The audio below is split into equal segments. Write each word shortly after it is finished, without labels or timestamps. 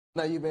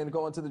Now, you've been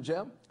going to the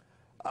gym?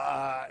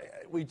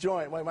 We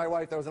joined, my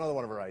wife, that was another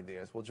one of her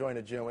ideas. We'll join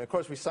a gym. And of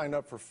course, we signed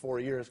up for 4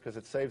 years because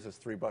it saves us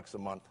 $3 a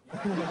month. So,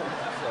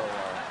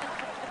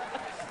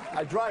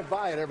 I drive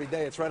by it every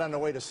day. It's right on the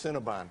way to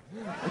Cinnabon.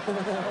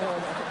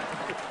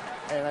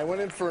 And I went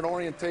in for an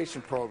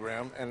orientation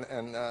program,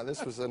 and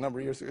this was a number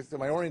of years ago.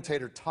 My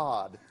orientator,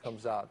 Todd,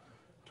 comes out.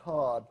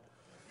 Todd.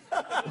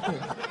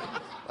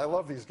 I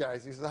love these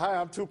guys. He said, "Hi,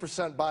 I'm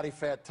 2% body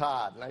fat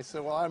Todd." And I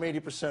said, "Well, I'm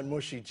 80%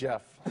 mushy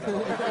Jeff."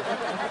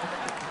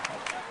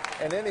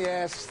 And then he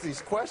asks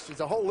these questions,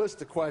 a whole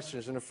list of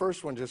questions, and the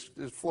first one just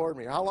floored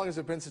me. "How long has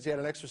it been since you had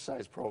an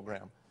exercise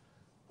program?"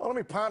 Well, let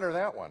me ponder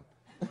that one.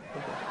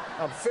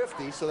 I'm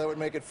 50, so that would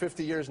make it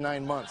 50 years,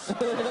 9 months. An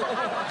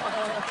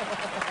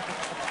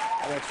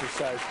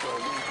exercise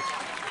program.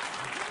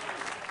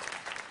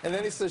 And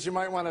then he says, "You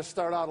might want to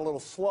start out a little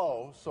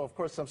slow." So, of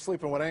course, I'm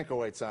sleeping with ankle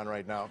weights on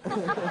right now.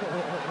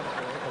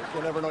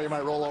 You never know, you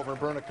might roll over and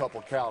burn a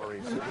couple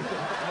calories.